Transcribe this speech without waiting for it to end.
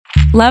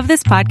Love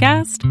this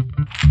podcast?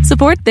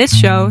 Support this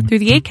show through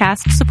the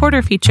Acast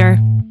supporter feature.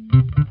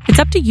 It's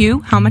up to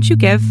you how much you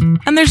give,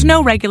 and there's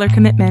no regular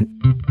commitment.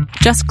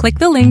 Just click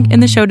the link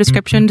in the show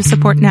description to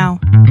support now.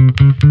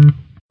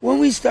 When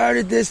we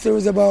started this, there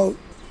was about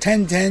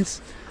 10 tents.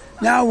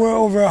 Now we're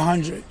over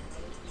 100.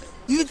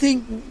 You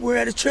think we're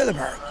at a trailer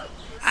park?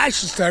 I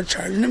should start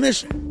charging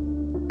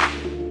admission.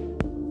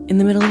 In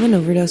the middle of an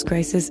overdose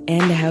crisis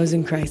and a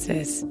housing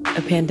crisis,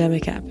 a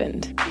pandemic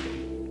happened.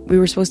 We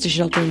were supposed to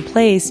shelter in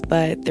place,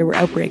 but there were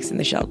outbreaks in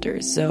the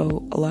shelters,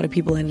 so a lot of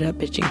people ended up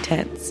pitching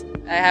tents.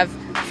 I have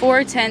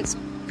 4 tents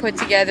put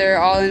together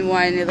all in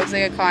one. It looks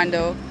like a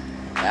condo.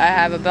 I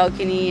have a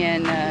balcony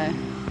and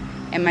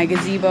my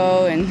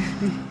gazebo. And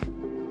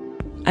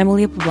I'm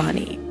Aaliyah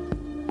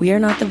Pabani. We Are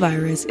Not the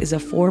Virus is a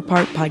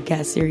 4-part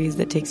podcast series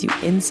that takes you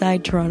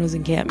inside Toronto's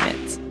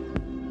encampments.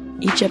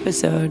 Each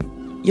episode,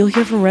 you'll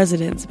hear from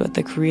residents about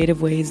the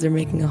creative ways they're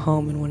making a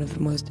home in one of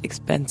the most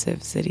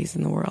expensive cities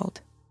in the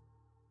world.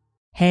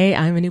 Hey,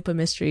 I'm Anupa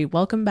Mystery.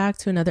 Welcome back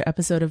to another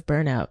episode of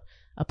Burnout,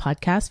 a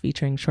podcast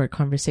featuring short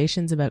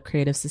conversations about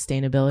creative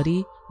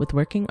sustainability with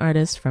working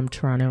artists from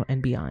Toronto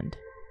and beyond.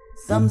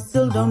 Some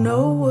still don't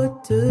know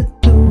what to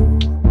do.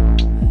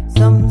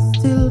 Some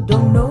still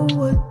don't know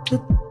what to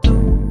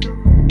do.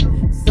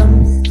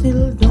 Some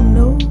still don't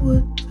know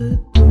what to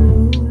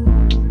do.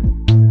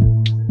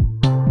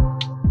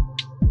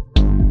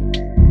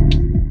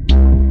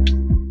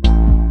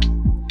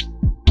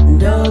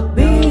 Dog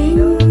Bing.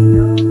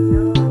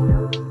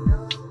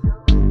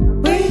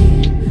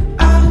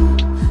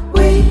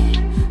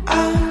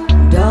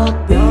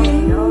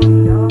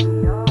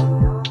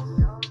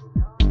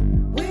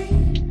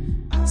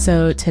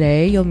 So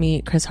today you'll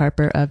meet Chris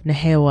Harper of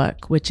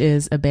Nehiyawak, which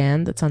is a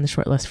band that's on the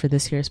shortlist for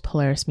this year's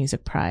Polaris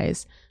Music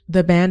Prize.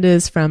 The band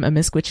is from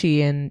Amiskwichi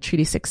in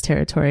Treaty 6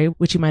 territory,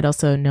 which you might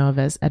also know of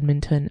as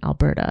Edmonton,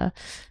 Alberta.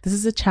 This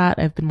is a chat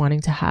I've been wanting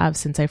to have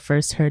since I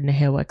first heard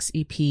Nehiyawak's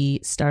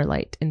EP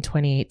Starlight in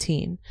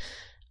 2018.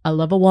 I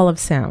love a wall of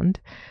sound,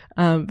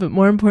 but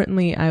more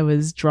importantly, I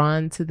was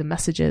drawn to the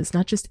messages,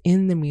 not just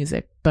in the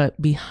music,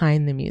 but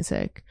behind the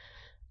music.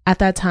 At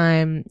that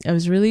time, I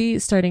was really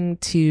starting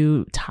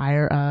to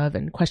tire of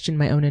and question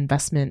my own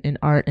investment in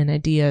art and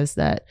ideas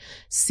that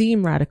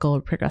seem radical or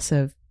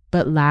progressive,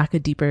 but lack a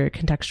deeper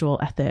contextual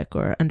ethic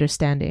or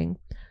understanding.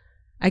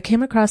 I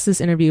came across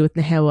this interview with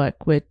Nehiyawak,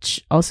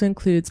 which also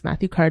includes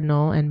Matthew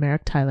Cardinal and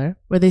Merrick Tyler,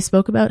 where they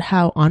spoke about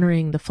how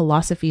honoring the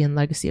philosophy and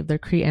legacy of their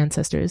Cree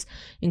ancestors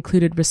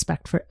included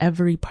respect for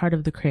every part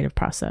of the creative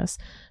process,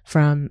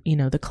 from,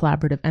 the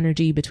collaborative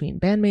energy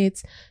between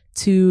bandmates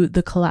to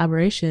the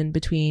collaboration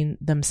between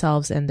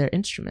themselves and their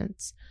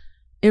instruments.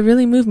 It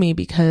really moved me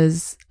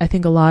because I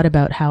think a lot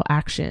about how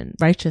action,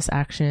 righteous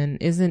action,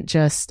 isn't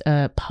just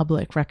a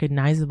public,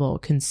 recognizable,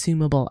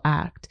 consumable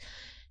act.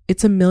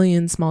 It's a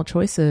million small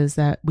choices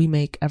that we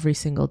make every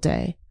single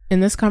day.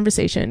 In this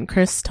conversation,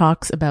 Chris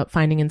talks about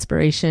finding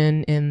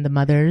inspiration in the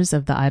mothers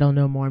of the Idle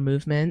No More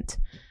movement,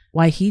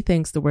 why he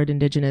thinks the word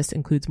Indigenous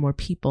includes more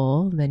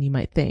people than you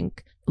might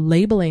think,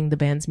 labeling the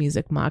band's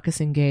music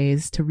moccasin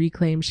gaze to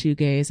reclaim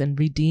shoegaze and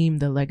redeem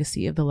the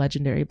legacy of the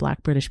legendary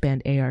Black British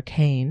band A.R.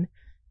 Kane,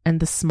 and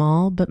the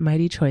small but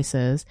mighty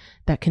choices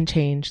that can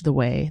change the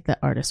way that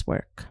artists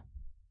work.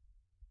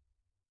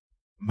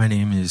 My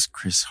name is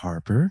Chris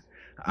Harper.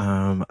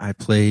 I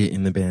play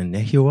in the band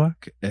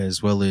Nehiyawak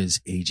as well as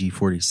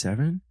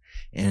AG47,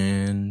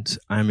 and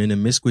I'm in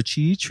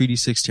Amiskwichi, Treaty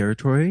 6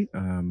 territory,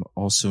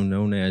 also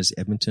known as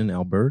Edmonton,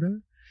 Alberta.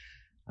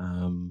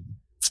 I'm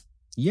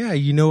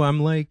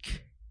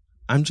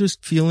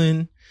just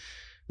feeling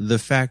the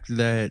fact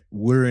that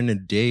we're in a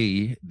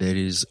day that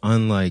is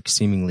unlike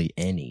seemingly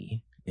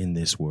any in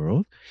this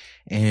world.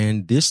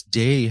 And this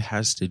day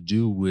has to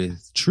do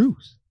with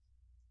truth.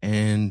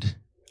 And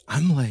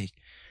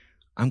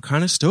I'm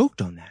kind of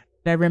stoked on that.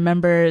 I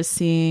remember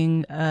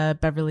seeing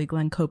Beverly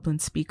Glenn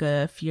Copeland speak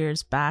a few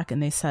years back,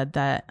 and they said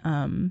that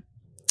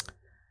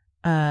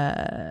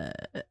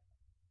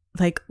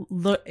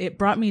it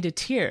brought me to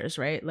tears,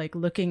 right? Like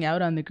looking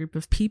out on the group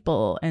of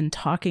people and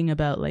talking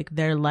about like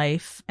their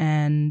life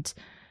and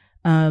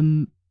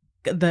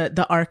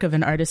the arc of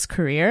an artist's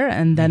career.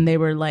 And then they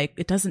were like,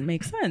 it doesn't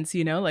make sense,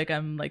 like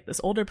I'm like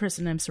this older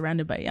person, I'm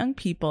surrounded by young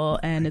people,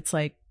 and it's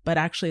like, but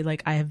actually,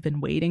 like, I have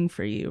been waiting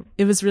for you.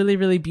 It was really,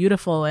 really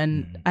beautiful.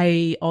 And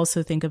I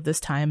also think of this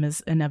time as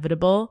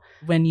inevitable.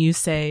 When you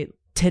say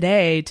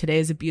today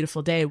is a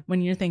beautiful day, when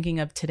you're thinking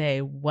of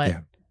today,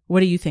 what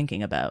are you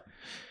thinking about?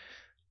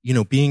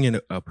 Being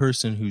a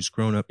person who's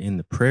grown up in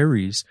the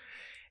prairies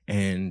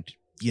and,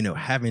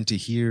 having to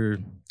hear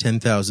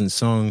 10,000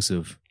 songs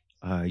of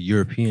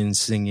Europeans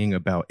singing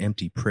about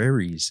empty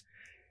prairies,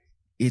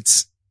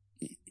 it's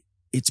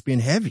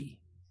been heavy.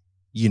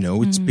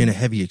 It's been a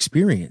heavy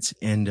experience.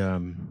 And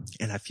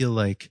I feel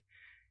like,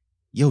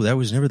 that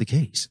was never the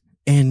case.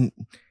 And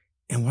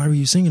why were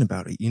you singing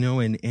about it?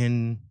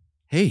 And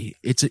hey,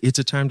 it's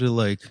a time to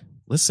like,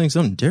 let's sing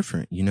something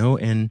different,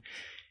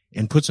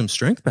 and put some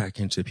strength back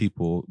into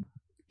people.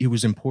 It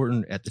was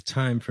important at the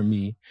time for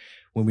me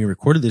when we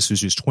recorded this. It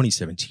was just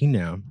 2017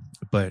 now,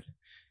 but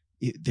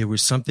there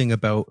was something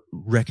about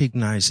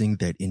recognizing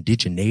that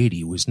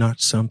indigeneity was not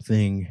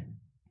something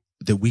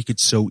that we could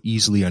so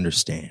easily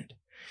understand.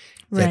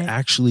 Right. That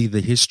actually the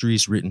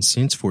histories written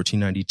since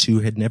 1492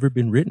 had never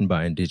been written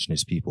by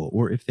indigenous people,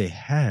 or if they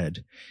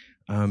had,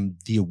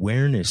 the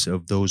awareness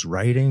of those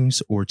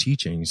writings or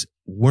teachings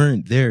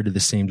weren't there to the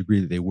same degree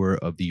that they were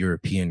of the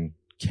European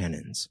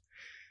canons.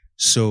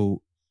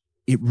 So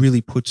it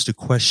really puts to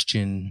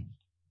question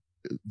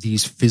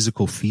these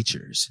physical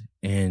features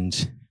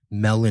and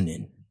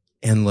melanin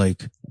and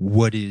like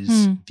what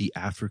is the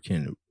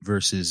African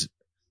versus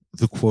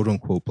the quote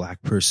unquote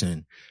black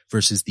person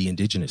versus the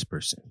indigenous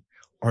person.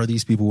 Are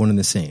these people one and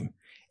the same?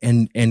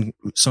 And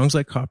songs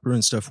like Copper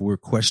and stuff were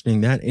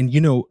questioning that. And,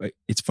 you know,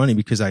 it's funny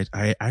because I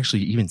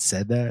actually even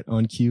said that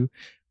on cue,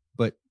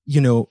 but, you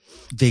know,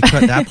 they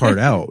cut that part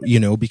out, you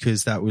know,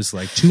 because that was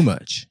like too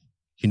much.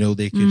 You know,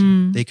 they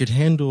could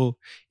handle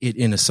it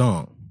in a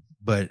song,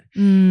 but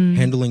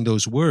handling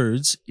those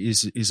words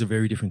is a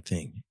very different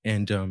thing.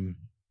 And,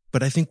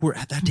 but I think we're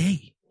at that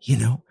day, you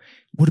know,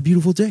 what a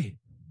beautiful day.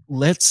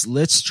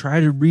 Let's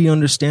try to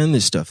re-understand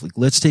this stuff. Like,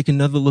 let's take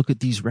another look at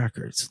these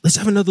records. Let's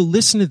have another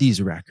listen to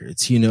these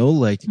records, you know,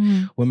 like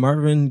when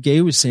Marvin Gaye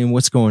was saying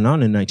what's going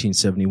on in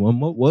 1971,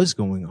 what was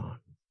going on?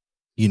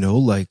 You know,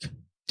 like,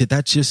 did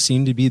that just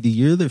seem to be the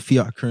year that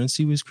fiat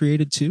currency was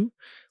created too?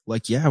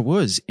 Like, yeah, it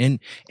was. And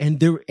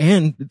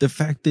the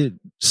fact that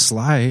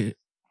Sly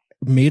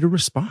made a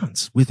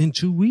response within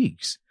 2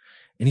 weeks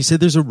and he said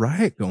there's a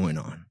riot going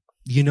on,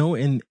 you know,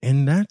 and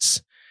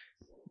that's,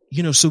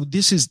 you know, so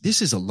this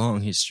is a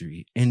long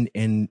history and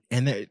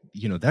that,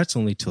 you know, that's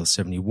only till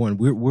 71.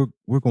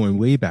 We're going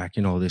way back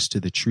in all this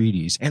to the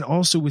treaties and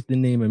also with the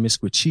name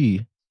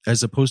Amiskwachí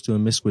as opposed to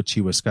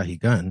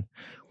Amiskwachí-Waskahigun,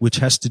 which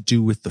has to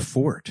do with the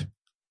fort.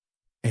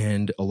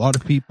 And a lot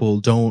of people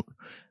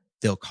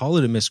they'll call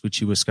it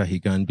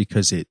Amiskwachí-Waskahigun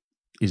because it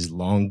is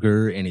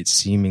longer and it's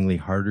seemingly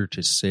harder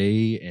to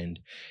say and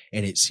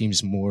it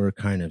seems more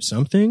kind of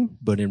something.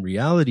 But in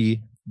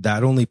reality,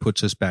 that only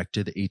puts us back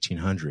to the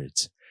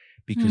 1800s.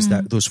 Because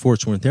those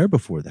forts weren't there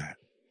before that.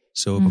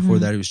 So before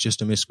that, it was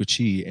just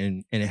Amiskwachí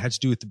and it had to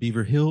do with the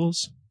Beaver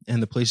Hills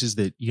and the places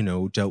that, you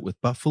know, dealt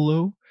with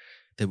buffalo,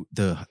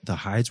 the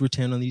hides were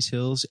tanned on these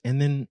hills. And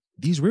then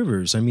these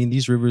rivers, I mean,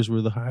 these rivers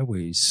were the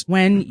highways.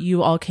 When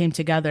you all came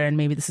together, and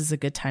maybe this is a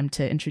good time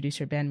to introduce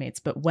your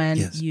bandmates, but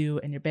when you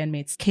and your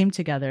bandmates came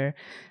together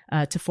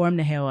to form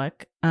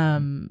Nehiyawak,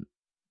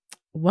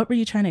 what were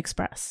you trying to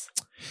express?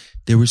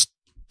 There was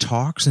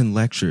talks and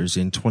lectures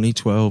in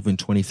 2012 and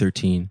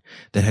 2013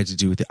 that had to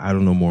do with the I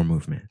Don't Know More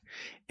movement.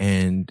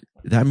 And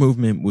that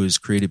movement was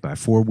created by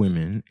 4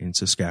 women in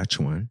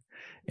Saskatchewan.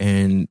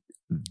 And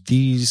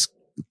this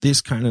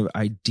kind of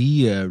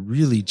idea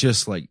really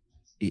just like,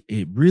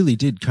 it really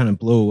did kind of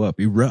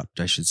erupt,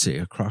 I should say,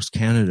 across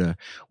Canada,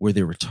 where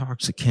there were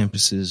talks at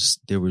campuses.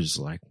 There was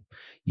like,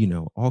 you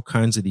know, all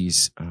kinds of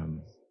these,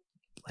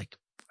 like,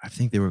 I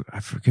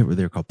forget what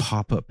they're called,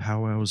 pop-up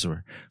powwows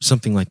or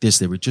something like this.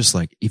 They were just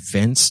like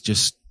events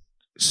just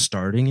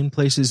starting in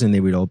places and they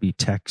would all be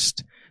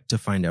text to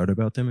find out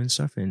about them and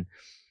stuff. And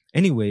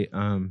anyway,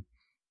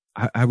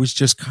 I was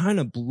just kind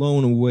of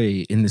blown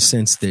away in the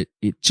sense that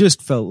it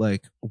just felt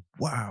like,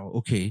 wow,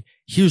 okay,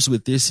 here's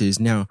what this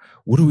is. Now,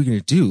 what are we going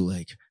to do?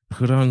 Like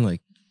put on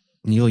like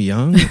Neil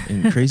Young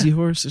and Crazy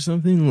Horse or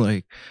something?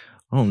 Like,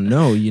 oh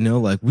no, you know,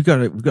 like we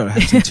gotta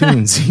have some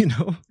tunes, you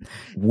know,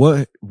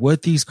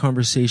 what these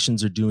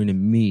conversations are doing to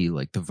me,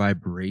 like the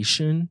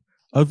vibration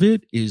of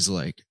it is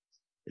like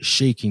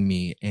shaking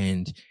me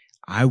and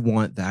I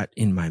want that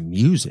in my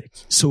music.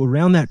 So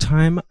around that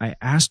time, I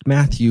asked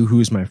Matthew,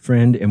 who is my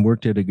friend and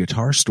worked at a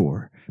guitar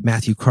store,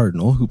 Matthew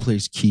Cardinal, who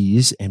plays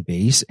keys and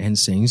bass and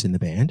sings in the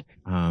band.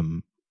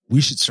 We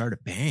should start a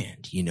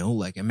band, you know,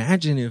 like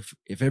imagine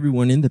if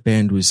everyone in the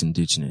band was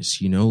indigenous,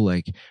 you know,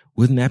 like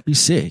wouldn't that be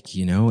sick,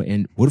 you know?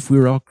 And what if we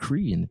were all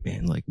Cree in the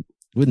band? Like,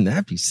 wouldn't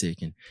that be sick?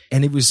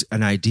 And it was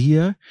an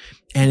idea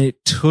and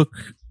it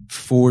took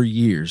 4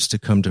 years to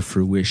come to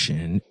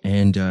fruition.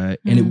 And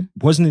it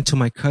wasn't until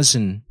my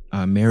cousin,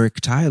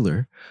 Merrick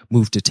Tyler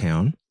moved to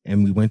town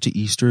and we went to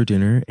Easter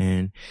dinner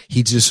and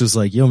he just was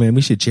like, yo man,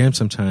 we should jam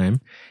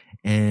sometime.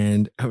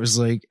 And I was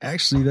like,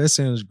 actually, that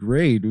sounds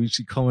great. We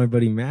should call my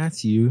buddy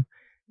Matthew.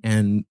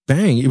 And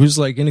bang, it was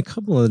like in a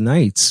couple of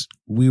nights,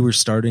 we were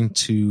starting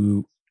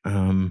to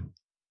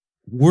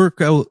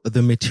work out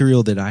the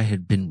material that I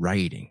had been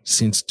writing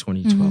since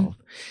 2012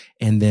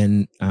 and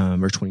then,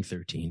 or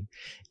 2013.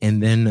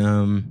 And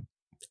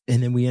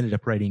then we ended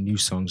up writing new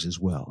songs as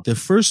well. The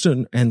first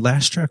and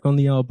last track on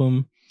the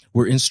album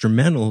were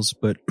instrumentals,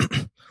 but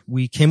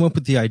we came up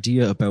with the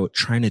idea about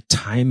trying to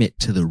time it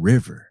to the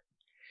river.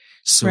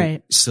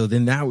 So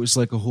then that was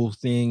like a whole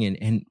thing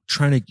and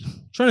trying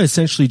to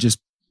essentially just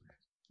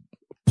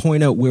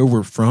point out where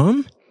we're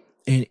from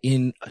and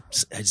in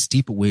as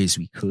deep a way as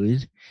we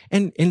could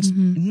and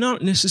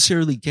not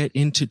necessarily get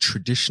into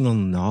traditional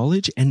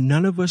knowledge. And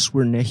none of us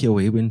were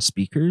Nehiyaweban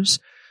speakers.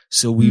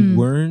 So we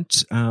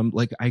weren't,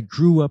 like I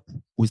grew up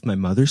with my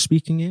mother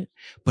speaking it,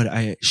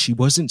 but she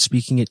wasn't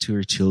speaking it to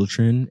her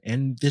children.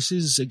 And this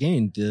is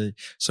again,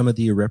 some of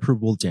the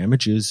irreparable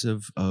damages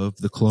of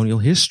the colonial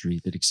history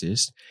that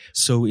exists.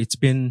 So it's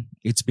been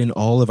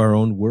all of our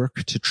own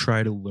work to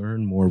try to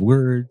learn more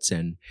words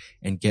and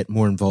get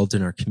more involved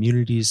in our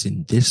communities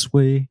in this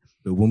way.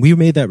 But when we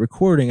made that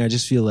recording, I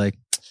just feel like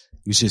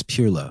it was just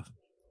pure love,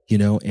 you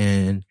know,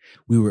 and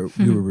we were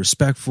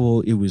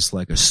respectful. It was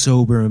like a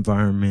sober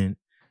environment.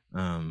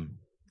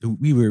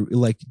 We were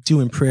like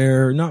doing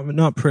prayer,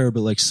 not prayer,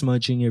 but like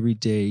smudging every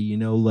day, you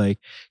know, like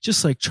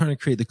just like trying to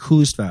create the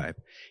coolest vibe.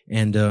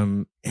 And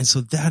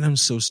so that I'm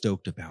so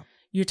stoked about.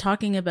 You're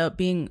talking about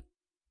being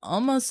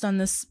almost on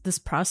this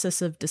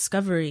process of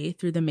discovery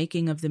through the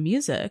making of the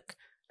music.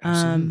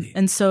 Absolutely.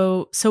 And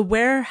so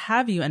where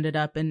have you ended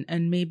up?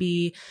 And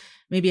maybe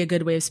a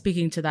good way of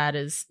speaking to that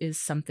is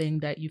something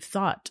that you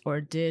thought or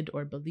did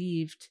or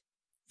believed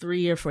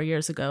 3 or 4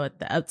 years ago at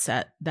the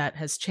outset that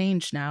has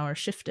changed now or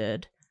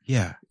shifted.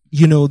 Yeah.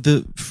 You know,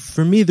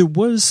 for me, there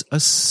was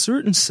a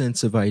certain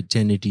sense of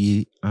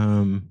identity,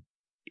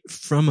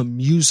 from a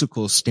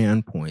musical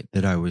standpoint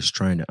that I was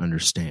trying to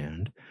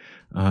understand,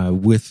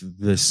 with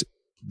this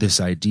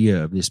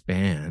idea of this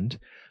band.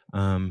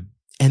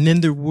 And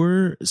then there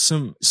were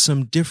some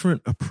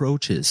different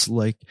approaches,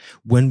 like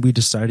when we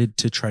decided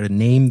to try to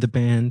name the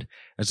band,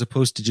 as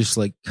opposed to just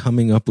like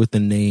coming up with a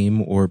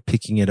name or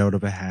picking it out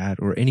of a hat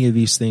or any of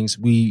these things.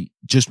 We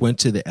just went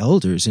to the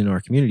elders in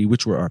our community,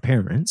 which were our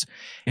parents.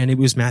 And it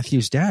was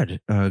Matthew's dad,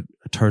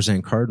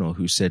 Tarzan Cardinal,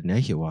 who said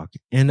Nehiyawak.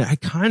 And I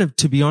kind of,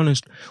 to be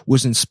honest,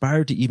 was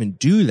inspired to even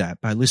do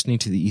that by listening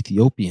to the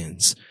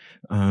Ethiopians.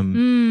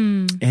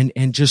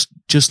 And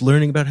just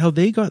learning about how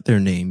they got their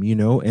name, you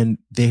know, and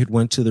they had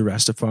went to the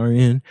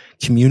Rastafarian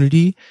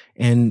community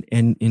and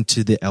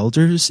into the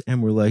elders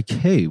and were like,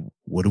 hey,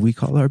 what do we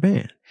call our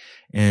band?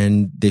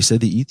 And they said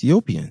the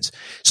Ethiopians.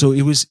 So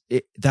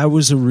that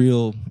was a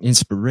real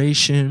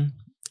inspiration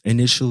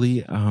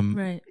initially.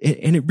 Right.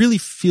 And it really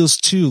feels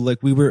too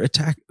like we were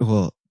attacked.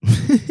 Well,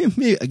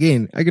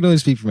 again, I can only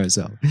speak for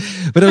myself,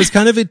 but I was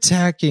kind of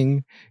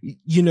attacking,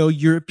 you know,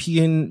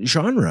 European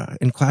genre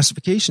and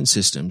classification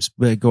systems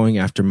by going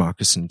after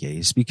moccasin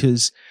gaze,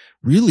 because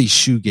really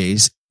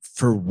shoegaze,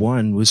 for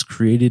one, was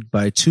created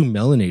by two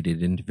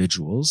melanated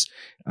individuals,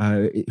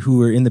 who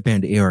were in the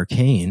band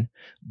Arcane,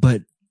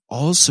 but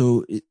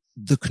also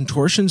the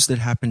contortions that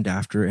happened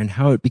after and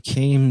how it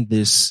became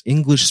this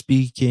English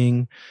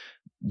speaking,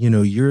 you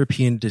know,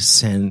 European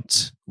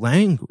descent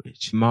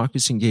language.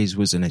 Moccasin gaze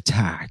was an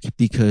attack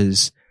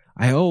because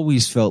I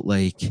always felt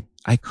like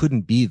I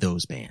couldn't be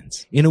those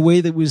bands in a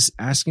way that was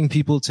asking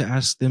people to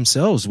ask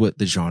themselves what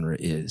the genre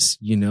is,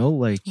 you know,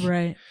 like,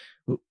 right.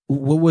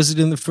 What was it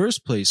in the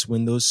first place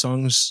when those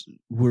songs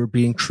were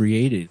being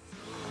created?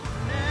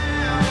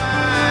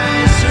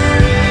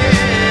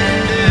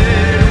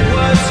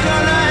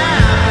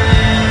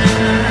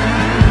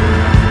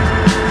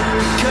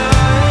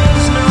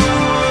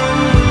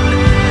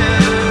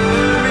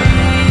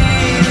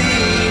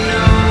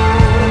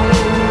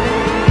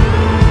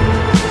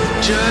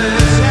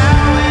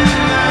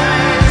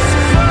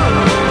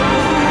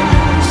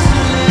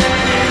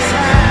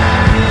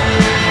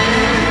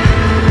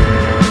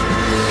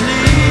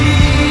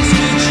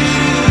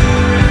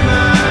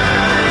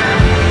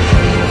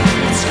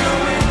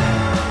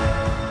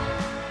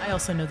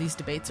 Also know these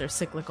debates are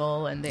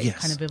cyclical and they Yes.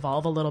 kind of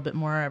evolve a little bit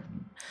more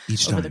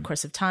Each over time. the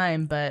course of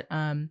time. But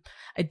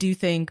I do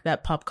think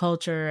that pop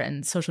culture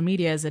and social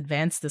media has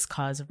advanced this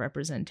cause of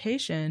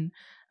representation.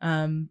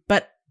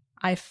 But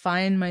I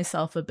find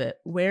myself a bit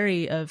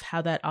wary of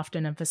how that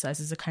often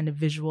emphasizes a kind of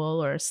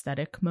visual or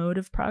aesthetic mode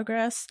of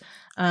progress,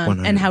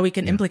 and how we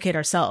can implicate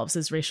ourselves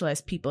as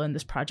racialized people in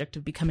this project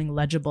of becoming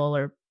legible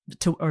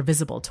or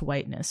visible to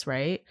whiteness,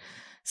 right?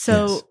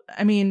 So, Yes.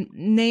 I mean,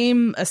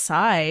 name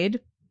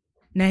aside,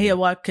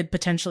 Nehiyawak could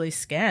potentially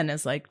scan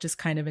as like just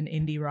kind of an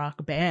indie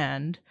rock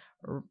band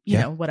or, you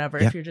know, whatever,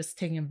 if you're just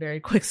taking a very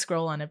quick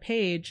scroll on a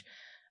page.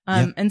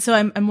 And so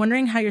I'm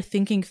wondering how you're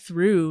thinking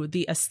through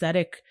the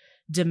aesthetic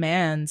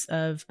demands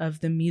of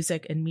the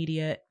music and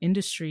media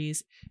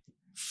industries.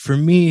 For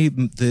me,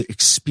 the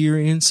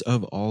experience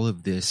of all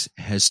of this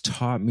has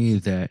taught me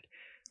that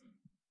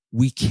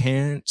we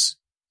can't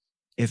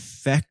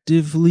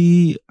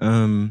effectively,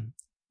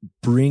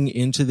 bring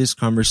into this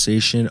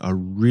conversation a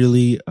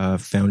really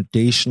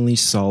foundationally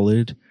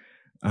solid,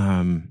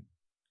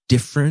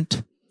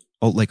 different,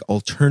 like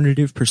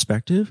alternative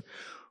perspective,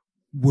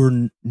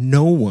 where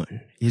no one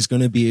is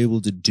going to be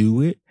able to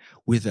do it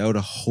without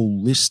a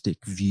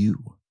holistic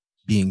view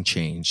being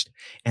changed.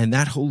 And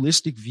that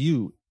holistic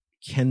view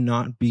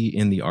cannot be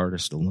in the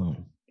artist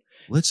alone.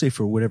 Let's say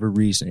for whatever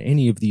reason,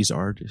 any of these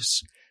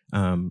artists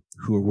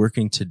who are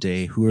working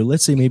today, who are,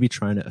 let's say, maybe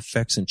trying to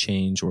affect some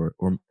change or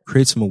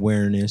create some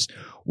awareness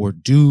or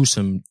do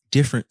some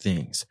different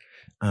things.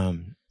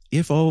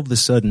 If all of a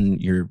sudden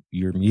your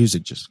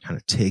music just kind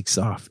of takes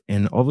off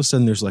and all of a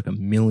sudden there's like $1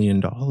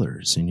 million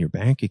in your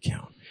bank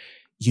account,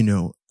 you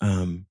know,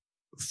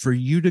 for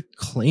you to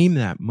claim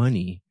that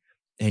money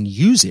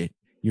use it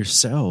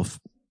yourself,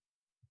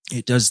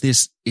 it does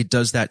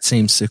that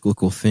same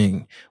cyclical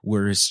thing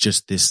where it's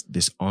just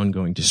this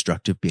ongoing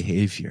destructive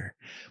behavior.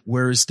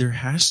 Whereas there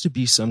has to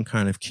be some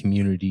kind of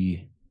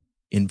community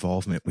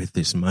involvement with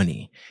this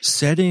money,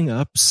 setting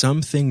up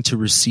something to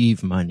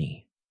receive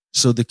money.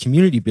 So the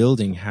community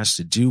building has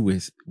to do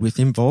with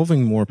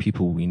involving more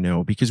people we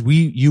know, because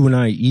you and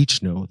I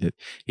each know that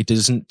it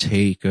doesn't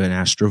take an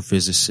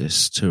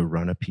astrophysicist to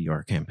run a PR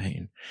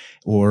campaign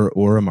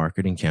or a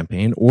marketing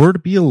campaign or to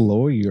be a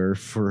lawyer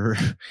for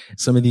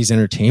some of these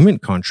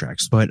entertainment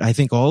contracts. But I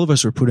think all of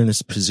us are put in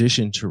this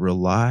position to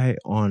rely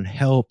on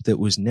help that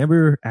was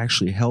never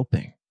actually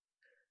helping.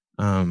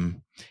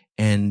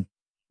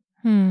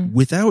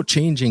 Without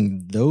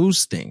changing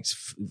those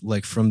things,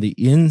 like from the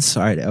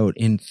inside out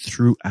and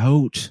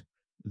throughout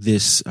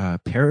this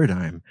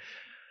paradigm,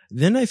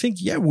 then I think,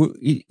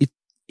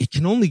 it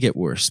can only get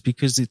worse,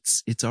 because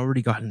it's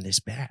already gotten this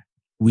bad.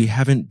 We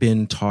haven't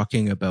been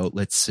talking about,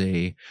 let's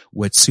say,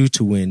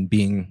 Wet'suwet'en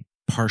being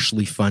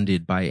partially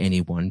funded by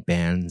any one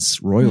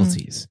band's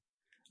royalties.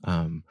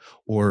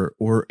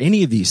 Or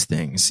any of these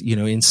things,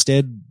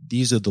 instead,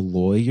 these are the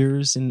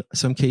lawyers in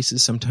some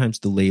cases, sometimes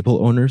the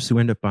label owners who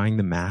end up buying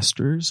the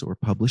masters or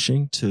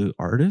publishing to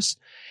artists.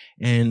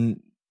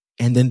 And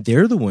then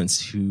they're the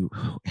ones who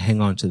hang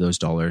on to those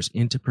dollars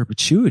into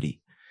perpetuity.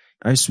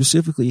 I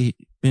specifically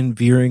been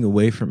veering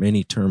away from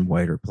any term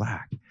white or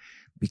black,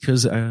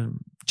 because I've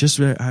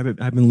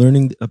been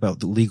learning about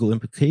the legal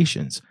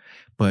implications.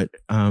 But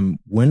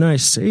when I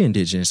say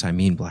indigenous, I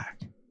mean black.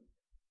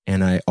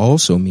 And I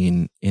also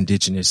mean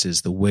indigenous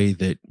is the way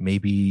that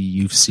maybe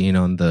you've seen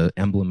on the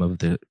emblem of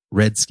the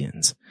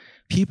Redskins.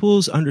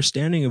 People's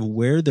understanding of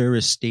where their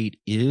estate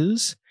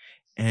is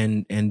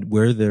and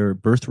where their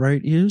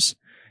birthright is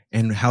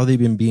and how they've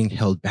been being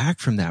held back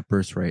from that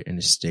birthright and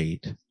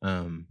estate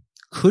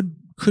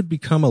could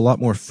become a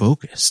lot more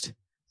focused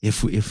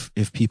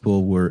if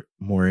people were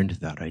more into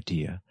that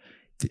idea.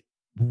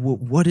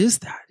 What is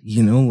that?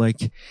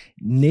 Like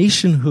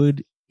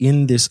nationhood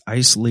in this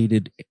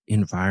isolated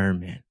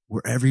environment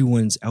where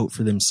everyone's out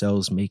for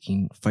themselves,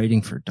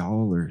 fighting for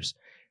dollars,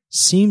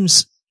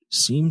 seems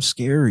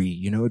scary.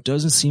 It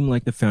doesn't seem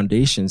like the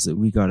foundations that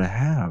we got to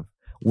have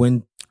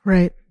when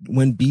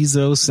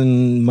Bezos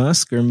and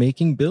Musk are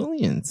making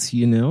billions,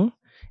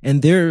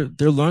 and they're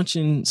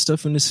launching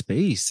stuff into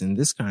space and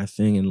this kind of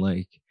thing.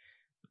 And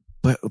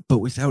but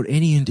without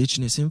any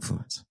indigenous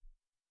influence,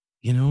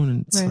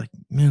 and it's like,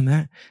 man,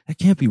 that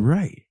can't be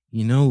right.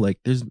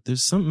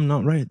 There's something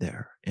not right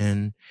there.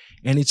 And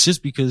it's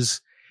just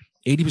because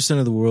 80%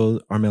 of the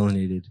world are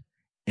melanated,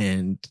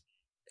 and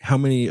how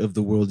many of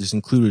the world is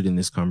included in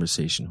this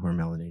conversation who are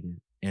melanated?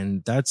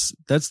 And that's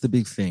the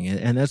big thing.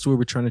 And that's where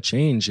we're trying to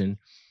change. And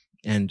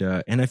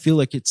I feel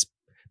like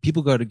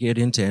people got to get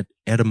into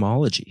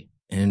etymology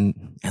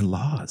and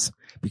laws,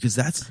 because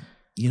that's,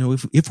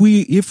 if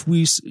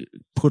we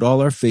put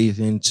all our faith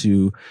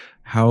into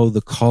how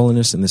the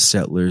colonists and the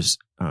settlers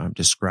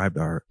described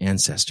our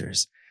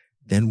ancestors,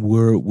 then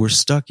we're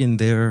stuck in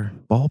their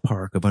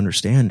ballpark of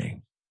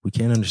understanding. We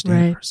can't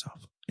understand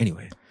ourselves.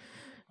 Anyway.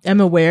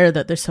 I'm aware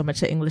that there's so much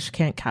that English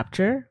can't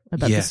capture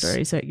about the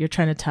stories that you're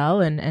trying to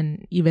tell,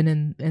 and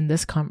even in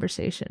this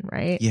conversation,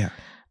 right? Yeah.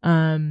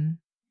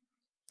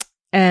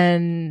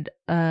 And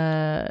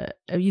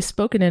you've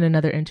spoken in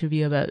another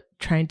interview about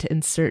trying to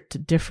insert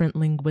different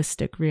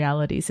linguistic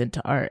realities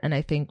into art, and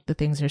I think the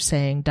things you're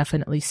saying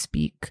definitely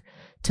speak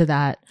to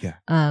that.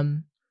 Yeah.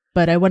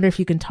 But I wonder if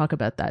you can talk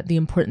about that, the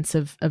importance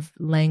of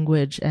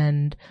language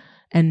and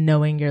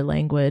knowing your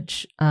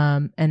language,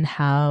 and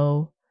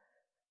how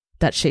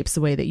that shapes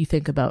the way that you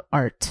think about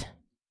art.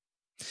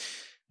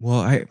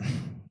 Well,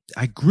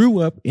 I grew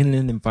up in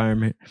an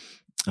environment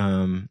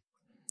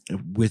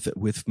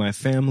with my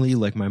family,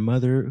 like my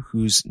mother,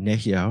 who's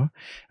Nehiyaw.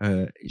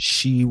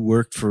 She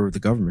worked for the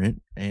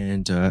government,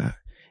 and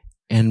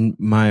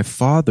my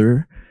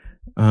father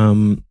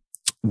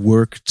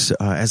worked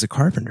as a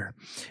carpenter.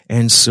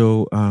 And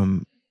so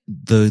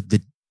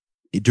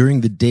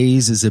during the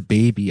days as a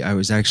baby, I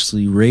was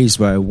actually raised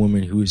by a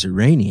woman who is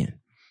Iranian,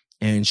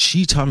 and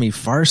she taught me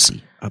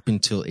Farsi up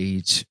until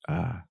age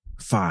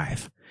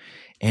 5.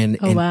 And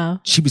wow.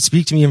 She would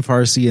speak to me in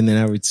Farsi, and then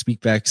I would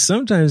speak back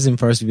sometimes in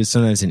Farsi, but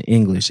sometimes in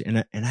English. And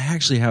I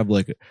actually have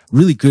like a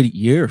really good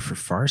ear for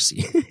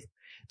Farsi.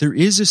 There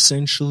is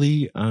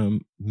essentially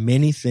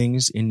many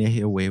things in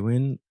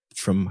Nehiyawewen,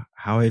 from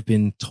how I've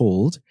been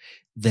told,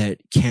 that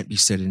can't be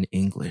said in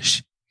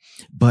English.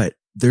 But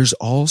there's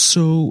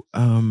also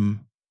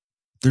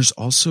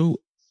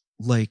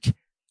like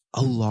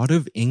a lot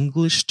of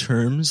English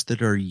terms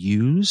that are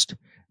used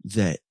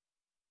that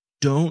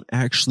don't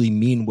actually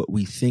mean what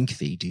we think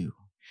they do.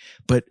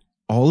 But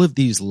all of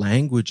these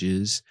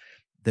languages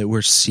that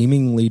were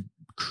seemingly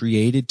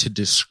created to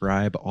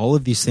describe all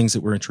of these things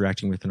that we're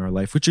interacting with in our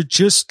life, which are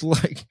just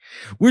like,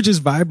 we're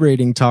just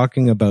vibrating,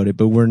 talking about it,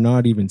 but we're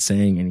not even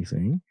saying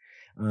anything.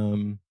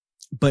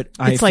 But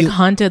it's like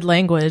haunted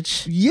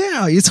language.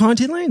 Yeah, it's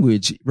haunted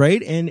language,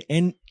 right?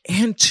 And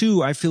And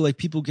two, I feel like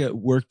people get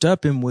worked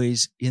up in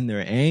ways in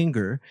their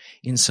anger,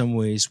 in some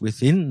ways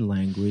within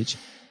language,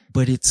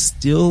 but it's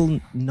still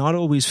not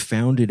always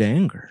founded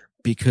anger,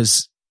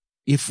 because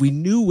if we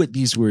knew what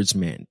these words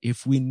meant,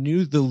 if we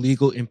knew the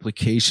legal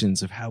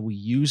implications of how we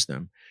use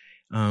them,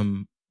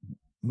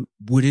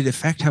 would it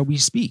affect how we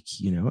speak?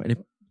 And it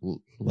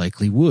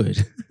likely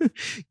would.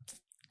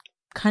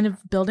 Kind of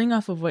building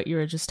off of what you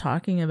were just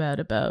talking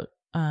about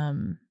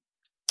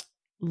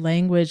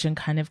language and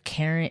kind of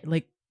carrying,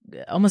 like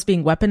almost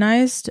being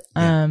weaponized,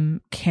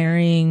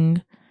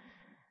 carrying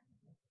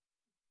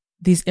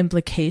these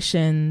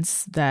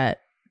implications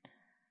that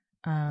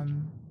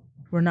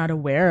we're not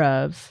aware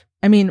of.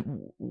 I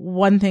mean,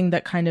 one thing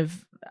that kind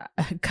of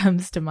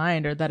comes to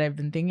mind, or that I've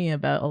been thinking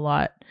about a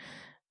lot,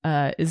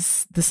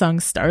 is the song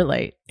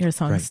Starlight, your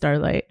song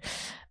Starlight.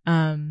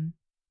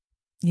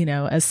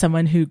 As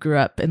someone who grew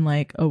up in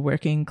like a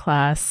working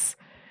class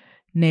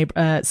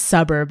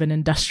suburb, an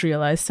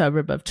industrialized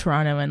suburb of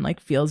Toronto, and like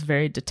feels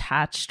very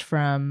detached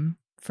from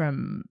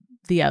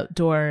the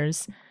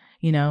outdoors,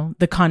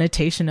 the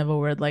connotation of a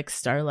word like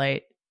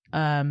starlight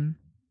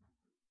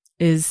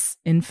is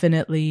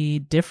infinitely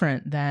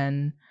different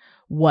than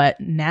what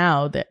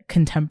now the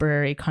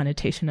contemporary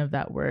connotation of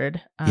that word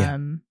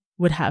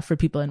would have for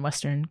people in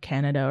Western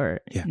Canada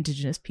or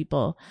Indigenous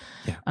people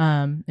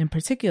in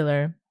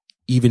particular.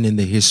 Even in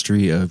the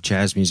history of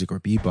jazz music or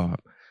bebop,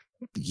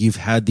 you've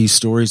had these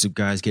stories of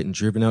guys getting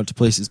driven out to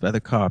places by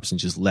the cops and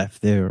just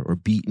left there, or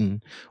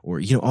beaten,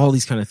 or, all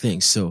these kind of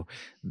things. So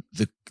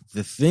the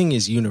thing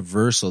is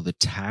universal, the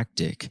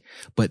tactic,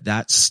 but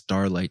that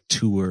Starlight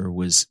tour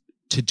was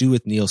to do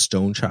with Neil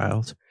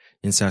Stonechild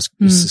in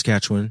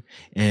Saskatchewan.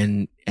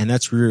 And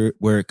that's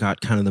where it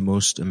got kind of the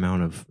most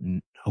amount of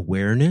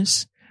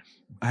awareness.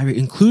 I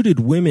included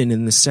women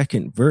in the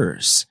second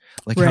verse.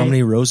 Like, how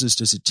many roses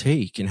does it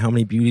take, and how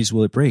many beauties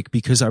will it break?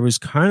 Because I was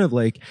kind of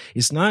like,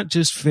 it's not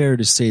just fair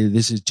to say that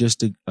this is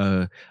just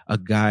a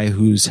guy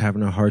who's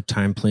having a hard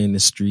time playing the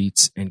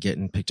streets and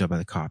getting picked up by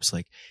the cops.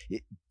 Like,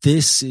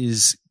 this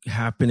is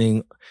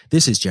happening.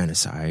 This is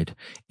genocide,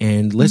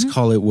 and let's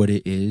call it what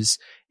it is.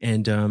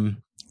 And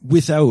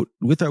without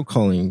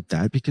calling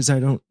that, because I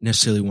don't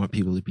necessarily want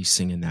people to be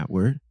singing that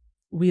word.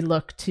 We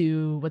look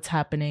to what's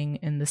happening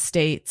in the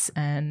States,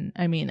 and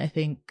I mean, I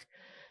think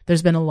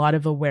there's been a lot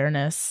of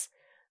awareness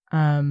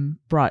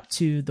brought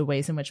to the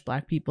ways in which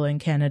Black people in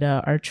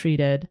Canada are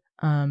treated.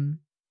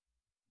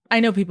 I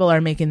know people are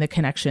making the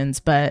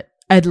connections, but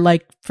I'd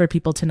like for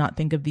people to not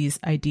think of these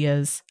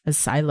ideas as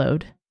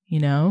siloed,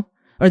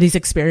 or these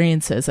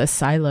experiences as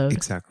siloed.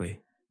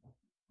 Exactly.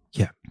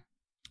 Yeah.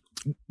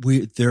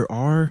 There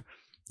are,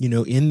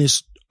 in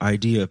this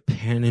idea of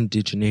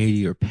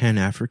pan-indigeneity or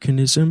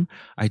pan-Africanism,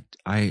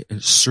 I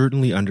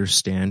certainly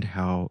understand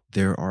how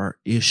there are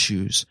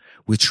issues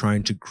with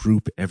trying to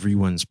group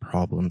everyone's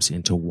problems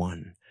into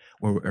one,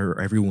 or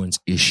everyone's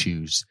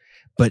issues.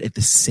 But at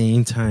the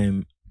same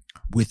time,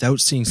 without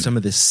seeing some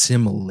of the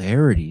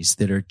similarities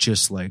that are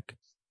just like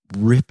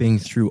ripping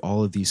through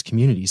all of these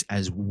communities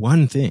as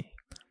one thing,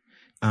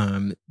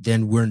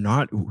 then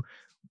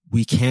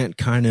we can't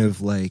kind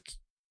of like,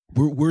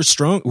 we're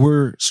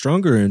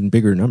stronger in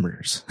bigger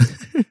numbers,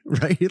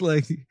 right?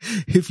 Like,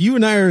 if you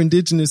and I are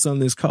Indigenous on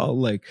this call,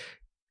 like,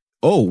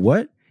 oh,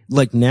 what?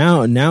 Like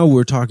now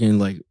we're talking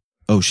like,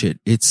 oh shit,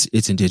 it's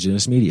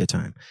Indigenous media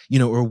time,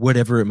 or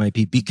whatever it might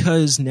be,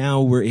 because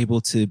now we're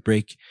able to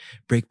break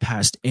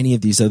past any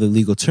of these other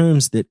legal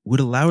terms that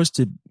would allow us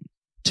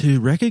to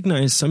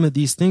recognize some of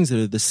these things that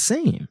are the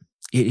same.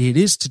 It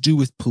is to do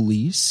with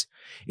police.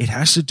 It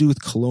has to do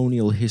with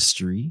colonial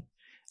history.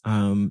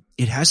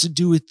 It has to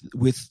do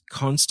with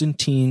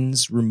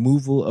Constantine's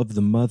removal of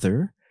the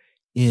mother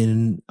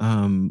in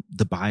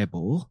the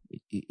Bible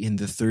in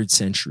the 3rd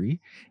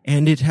century,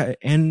 and it has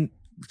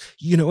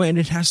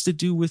to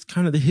do with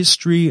kind of the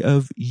history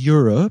of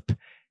Europe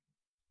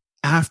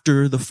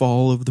after the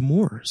fall of the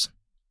Moors.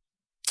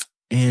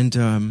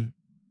 And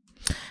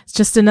it's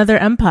just another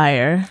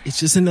empire.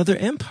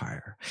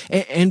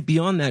 And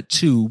beyond that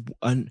too,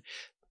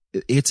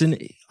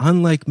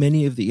 unlike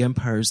many of the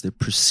empires that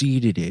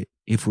preceded it.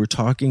 If we're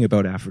talking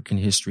about African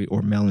history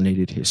or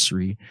melanated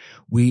history,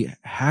 we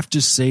have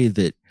to say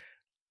that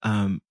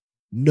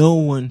no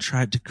one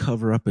tried to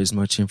cover up as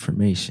much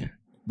information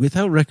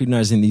without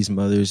recognizing these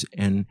mothers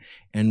and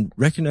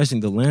recognizing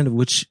the land of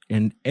which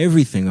and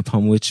everything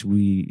upon which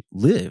we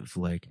live,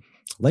 like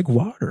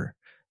water.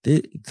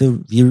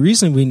 The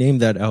reason we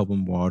named that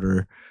album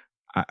Water,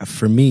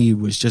 for me,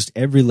 was just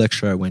every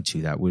lecture I went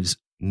to, that was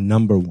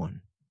number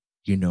one.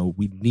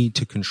 We need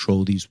to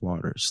control these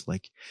waters.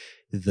 Like,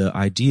 the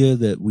idea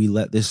that we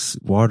let this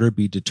water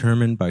be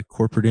determined by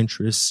corporate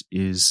interests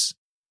is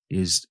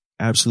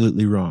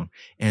absolutely wrong.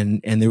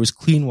 And there was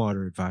clean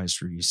water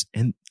advisories,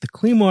 and the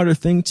clean water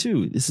thing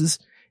too.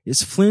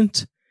 It's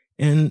Flint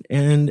and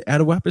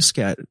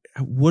Attawapiskat.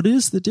 What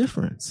is the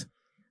difference?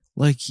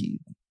 Like,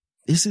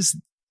 this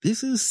is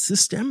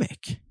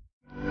systemic.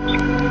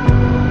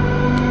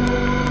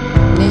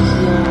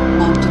 Nehia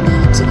Mountain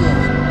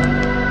again.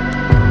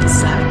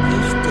 Sag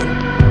ich denn.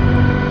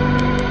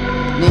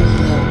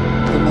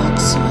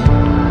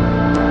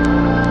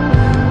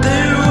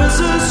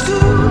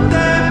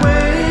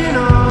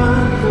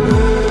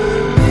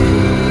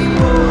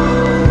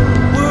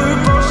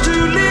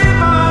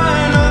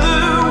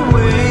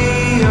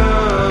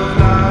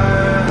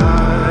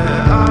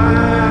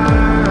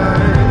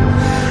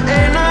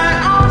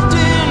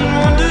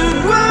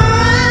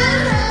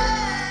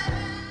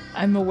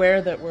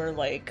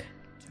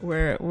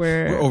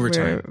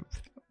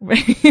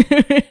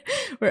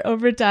 we're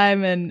over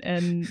time and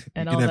You're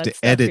all gonna have that to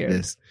stuff edit here.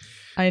 this.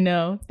 I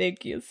know.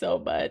 Thank you so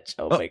much.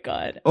 Oh my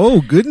God.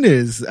 Oh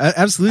goodness.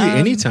 Absolutely. Um,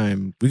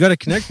 Anytime. We got to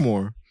connect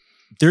more.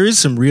 There is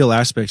some real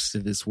aspects to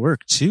this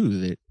work too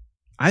that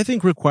I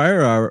think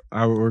require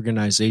our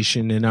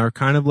organization and our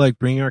kind of like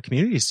bringing our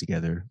communities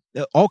together.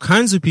 All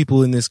kinds of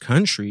people in this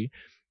country,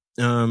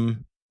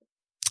 and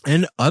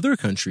other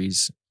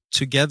countries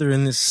together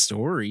in this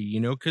story, you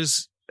know,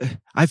 cause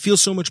I feel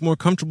so much more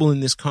comfortable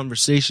in this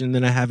conversation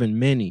than I have in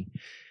many.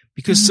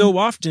 Because so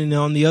often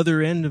on the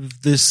other end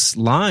of this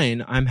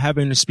line, I'm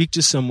having to speak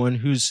to someone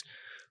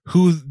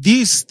who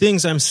these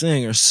things I'm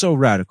saying are so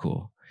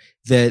radical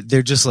that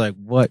they're just like,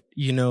 what,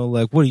 you know,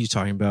 like, what are you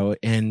talking about?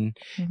 And,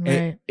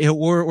 Right.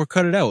 or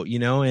cut it out, you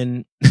know,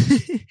 and,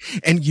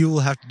 and you will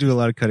have to do a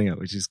lot of cutting out,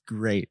 which is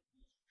great.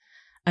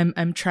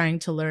 I'm trying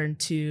to learn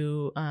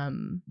to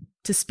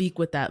speak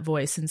with that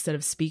voice instead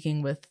of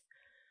speaking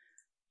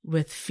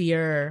with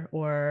fear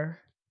or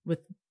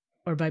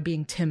by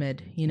being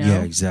timid, you know?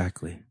 Yeah,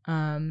 exactly.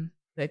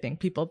 I think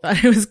people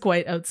thought I was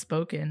quite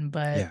outspoken,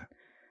 but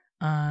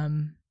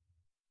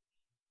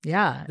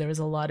yeah, there was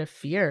a lot of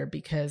fear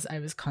because I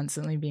was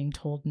constantly being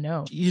told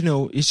no. You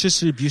know, it's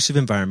just an abusive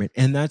environment.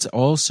 And that's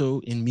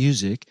also in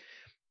music,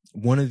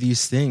 one of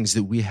these things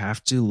that we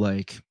have to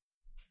like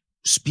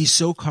be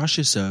so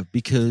cautious of,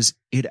 because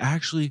it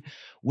actually,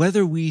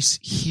 whether we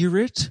hear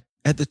it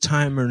at the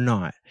time or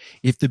not,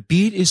 if the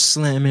beat is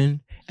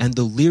slamming and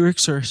the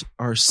lyrics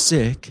are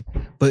sick,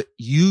 but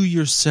you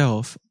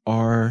yourself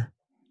are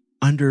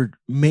under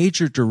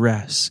major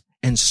duress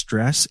and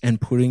stress and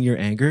putting your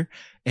anger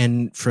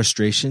and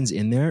frustrations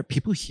in there,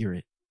 people hear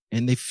it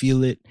and they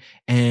feel it,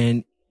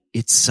 and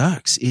it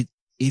sucks.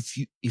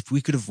 If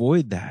we could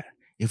avoid that,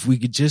 if we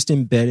could just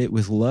embed it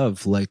with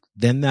love, like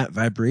then that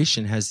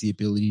vibration has the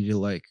ability to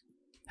like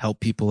help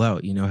people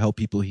out, you know, help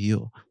people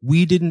heal.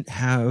 We didn't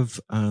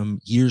have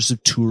years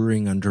of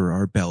touring under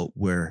our belt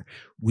where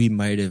we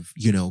might have,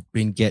 you know,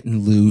 been getting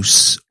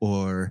loose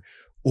or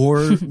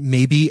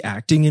maybe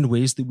acting in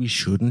ways that we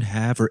shouldn't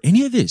have, or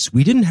any of this.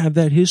 We didn't have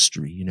that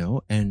history, you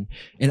know, and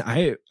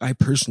I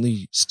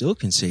personally still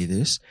can say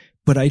this,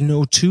 but I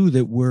know too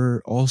that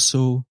we're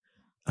also,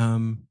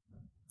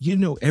 you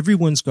know,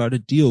 everyone's got to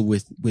deal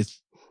with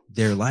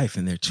their life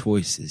and their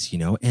choices, you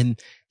know, and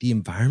the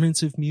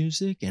environments of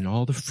music and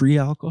all the free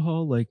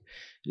alcohol, like,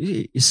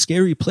 is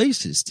scary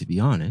places, to be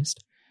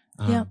honest.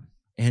 Yeah.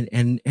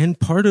 And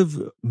part of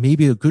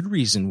maybe a good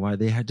reason why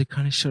they had to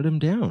kind of shut them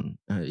down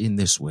in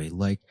this way,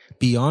 like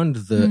beyond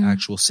the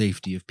actual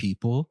safety of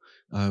people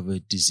of a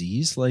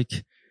disease,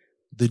 like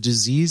the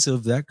disease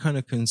of that kind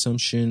of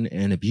consumption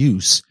and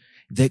abuse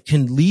that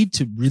can lead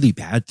to really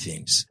bad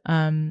things.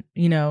 You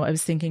know, I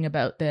was thinking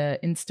about the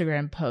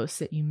Instagram post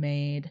that you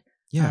made.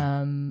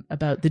 Yeah.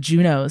 About the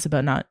Junos,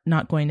 about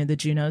not going to the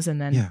Junos and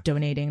then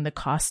donating the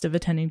cost of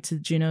attending to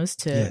the Junos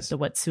to the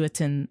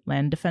Wet'suwet'en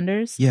land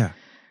defenders. Yeah.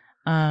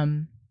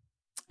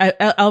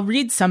 I'll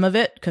read some of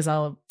it because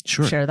I'll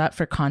share that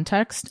for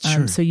context.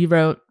 So you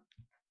wrote,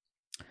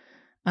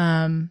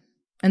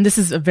 and this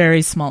is a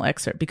very small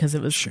excerpt because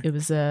it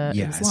was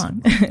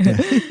long.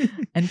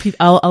 And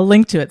I'll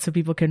link to it so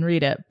people can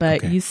read it.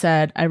 But you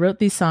said, I wrote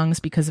these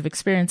songs because of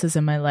experiences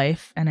in my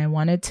life, and I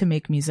wanted to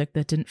make music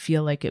that didn't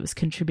feel like it was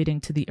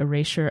contributing to the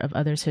erasure of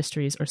others'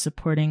 histories or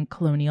supporting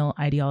colonial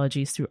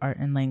ideologies through art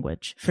and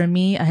language. For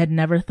me, I had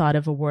never thought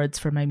of awards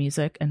for my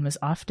music and was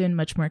often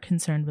much more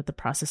concerned with the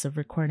process of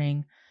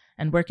recording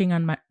and working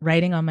on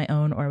writing on my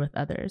own or with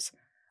others,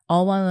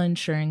 all while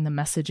ensuring the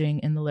messaging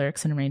in the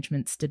lyrics and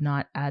arrangements did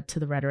not add to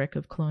the rhetoric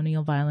of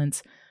colonial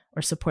violence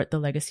or support the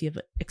legacy of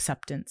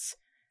acceptance.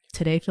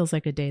 Today feels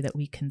like a day that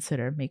we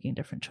consider making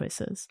different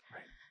choices.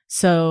 Right.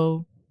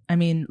 So, I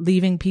mean,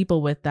 leaving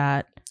people with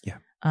that,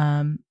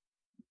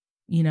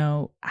 you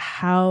know,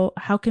 how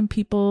can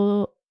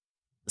people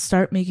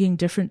start making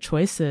different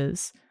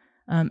choices,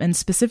 and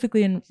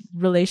specifically in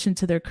relation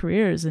to their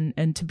careers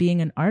and to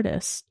being an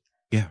artist?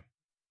 Yeah.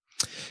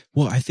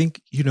 Well, I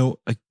think, you know,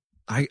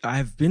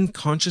 I've been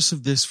conscious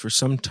of this for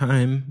some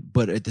time,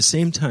 but at the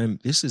same time,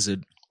 this is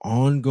an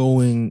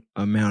ongoing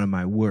amount of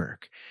my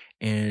work.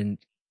 And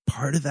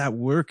part of that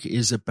work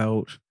is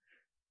about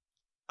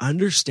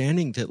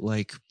understanding that,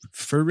 like,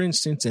 for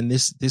instance, and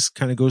this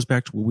kind of goes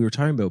back to what we were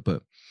talking about,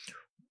 but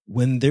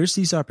when there's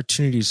these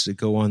opportunities to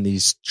go on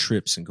these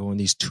trips and go on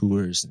these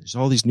tours, and there's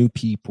all these new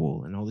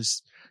people and all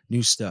this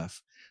new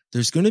stuff,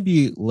 there's going to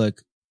be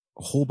like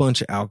a whole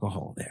bunch of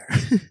alcohol there.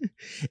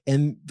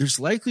 And there's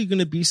likely going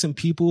to be some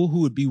people who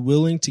would be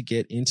willing to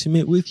get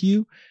intimate with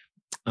you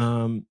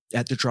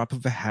at the drop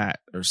of a hat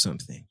or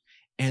something.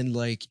 And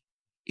like,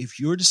 if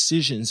your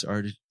decisions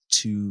are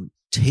to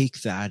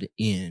take that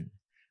in,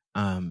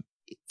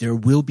 there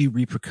will be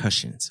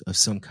repercussions of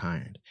some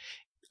kind.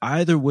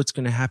 Either what's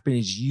going to happen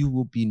is you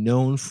will be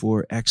known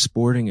for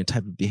exporting a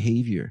type of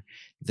behavior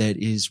that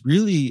is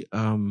really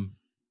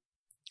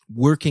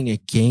working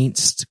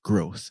against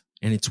growth,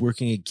 and it's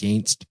working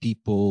against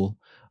people,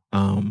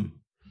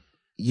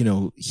 you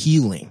know,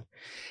 healing.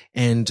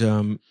 And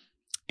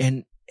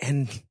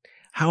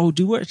how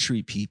do I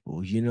treat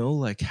people? You know,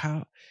 like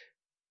how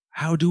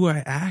do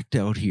I act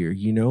out here?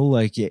 You know,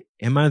 like,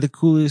 am I the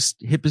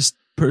coolest, hippest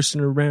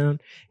person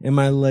around? Am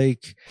I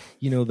like,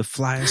 you know, the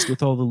flyest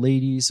with all the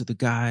ladies or the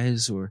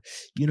guys, or,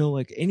 you know,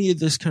 like any of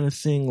this kind of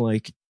thing?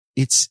 Like,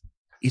 it's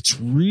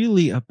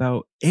really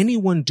about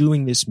anyone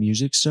doing this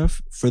music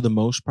stuff, for the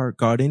most part,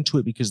 got into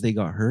it because they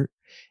got hurt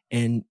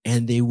and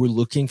they were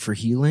looking for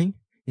healing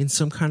in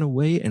some kind of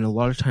way. And a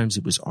lot of times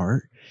it was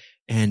art.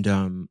 And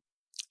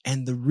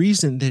the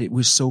reason that it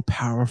was so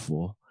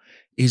powerful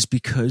is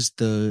because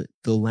the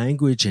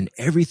language and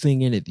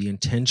everything in it, the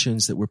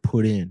intentions that were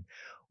put in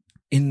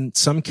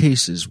some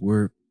cases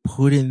were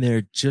put in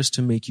there just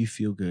to make you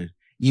feel good.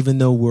 Even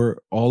though we're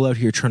all out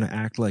here trying to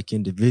act like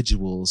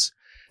individuals,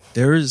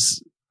 there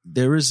is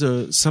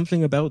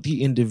something about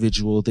the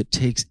individual that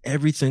takes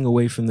everything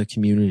away from the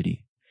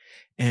community.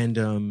 And,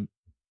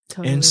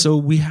 Totally. and so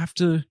we have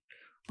to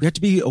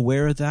be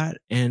aware of that.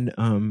 And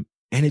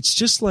it's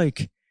just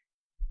like,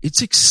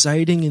 it's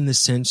exciting in the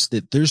sense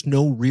that there's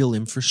no real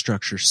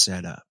infrastructure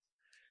set up.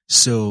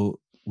 So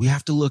we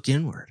have to look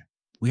inward.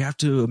 We have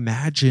to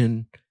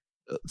imagine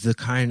the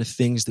kind of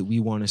things that we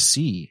want to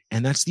see.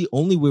 And that's the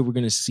only way we're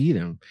going to see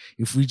them.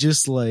 If we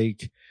just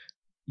like,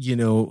 you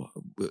know,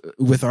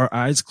 with our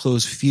eyes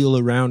closed, feel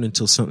around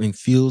until something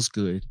feels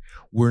good,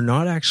 we're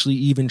not actually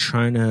even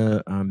trying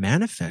to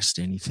manifest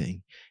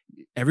anything.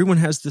 Everyone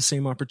has the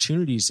same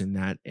opportunities in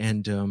that.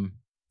 And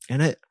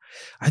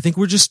I think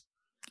we're just,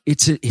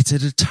 it's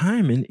at a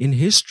time in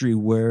history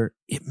where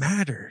it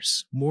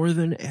matters more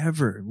than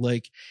ever.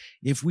 Like,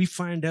 if we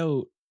find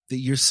out that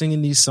you're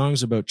singing these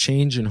songs about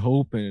change and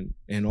hope and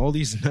all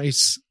these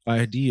nice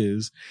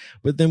ideas,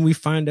 but then we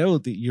find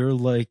out that you're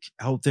like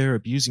out there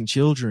abusing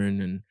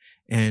children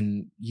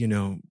and, you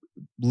know,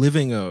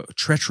 living a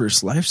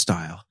treacherous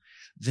lifestyle,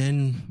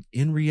 then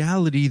in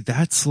reality,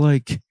 that's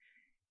like,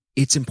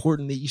 it's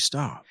important that you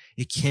stop.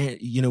 It can't,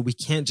 you know, we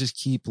can't just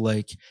keep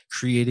like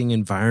creating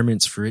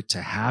environments for it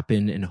to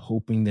happen and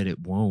hoping that it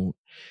won't.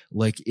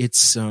 Like,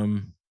 it's,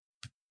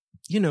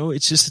 you know,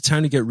 it's just a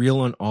time to get real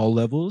on all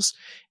levels.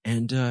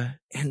 And I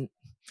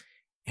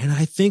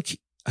think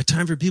a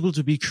time for people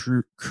to be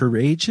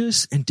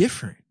courageous and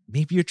different.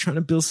 Maybe you're trying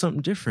to build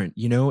something different,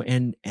 you know,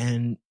 and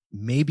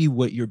maybe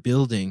what you're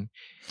building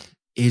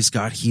is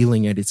got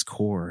healing at its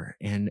core.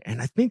 And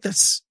I think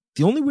that's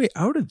the only way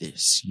out of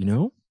this, you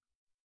know?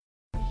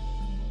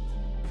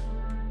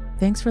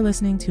 Thanks for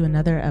listening to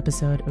another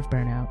episode of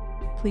Burnout.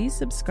 Please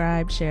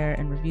subscribe, share,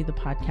 and review the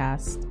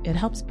podcast. It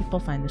helps people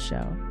find the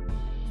show.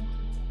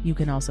 You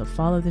can also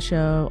follow the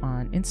show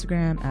on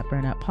Instagram at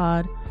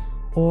BurnoutPod,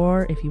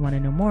 or if you want to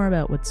know more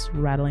about what's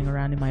rattling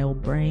around in my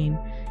old brain,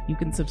 you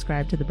can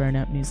subscribe to the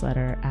Burnout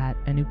newsletter at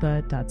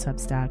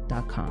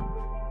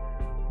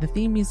anupa.substack.com. The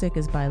theme music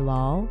is by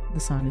Lal. The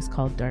song is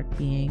called Dark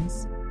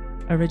Beings.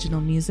 Original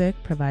music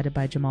provided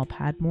by Jamal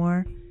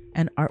Padmore,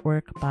 and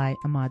artwork by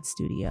Ahmad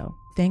Studio.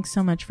 Thanks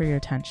so much for your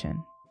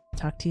attention.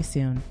 Talk to you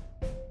soon.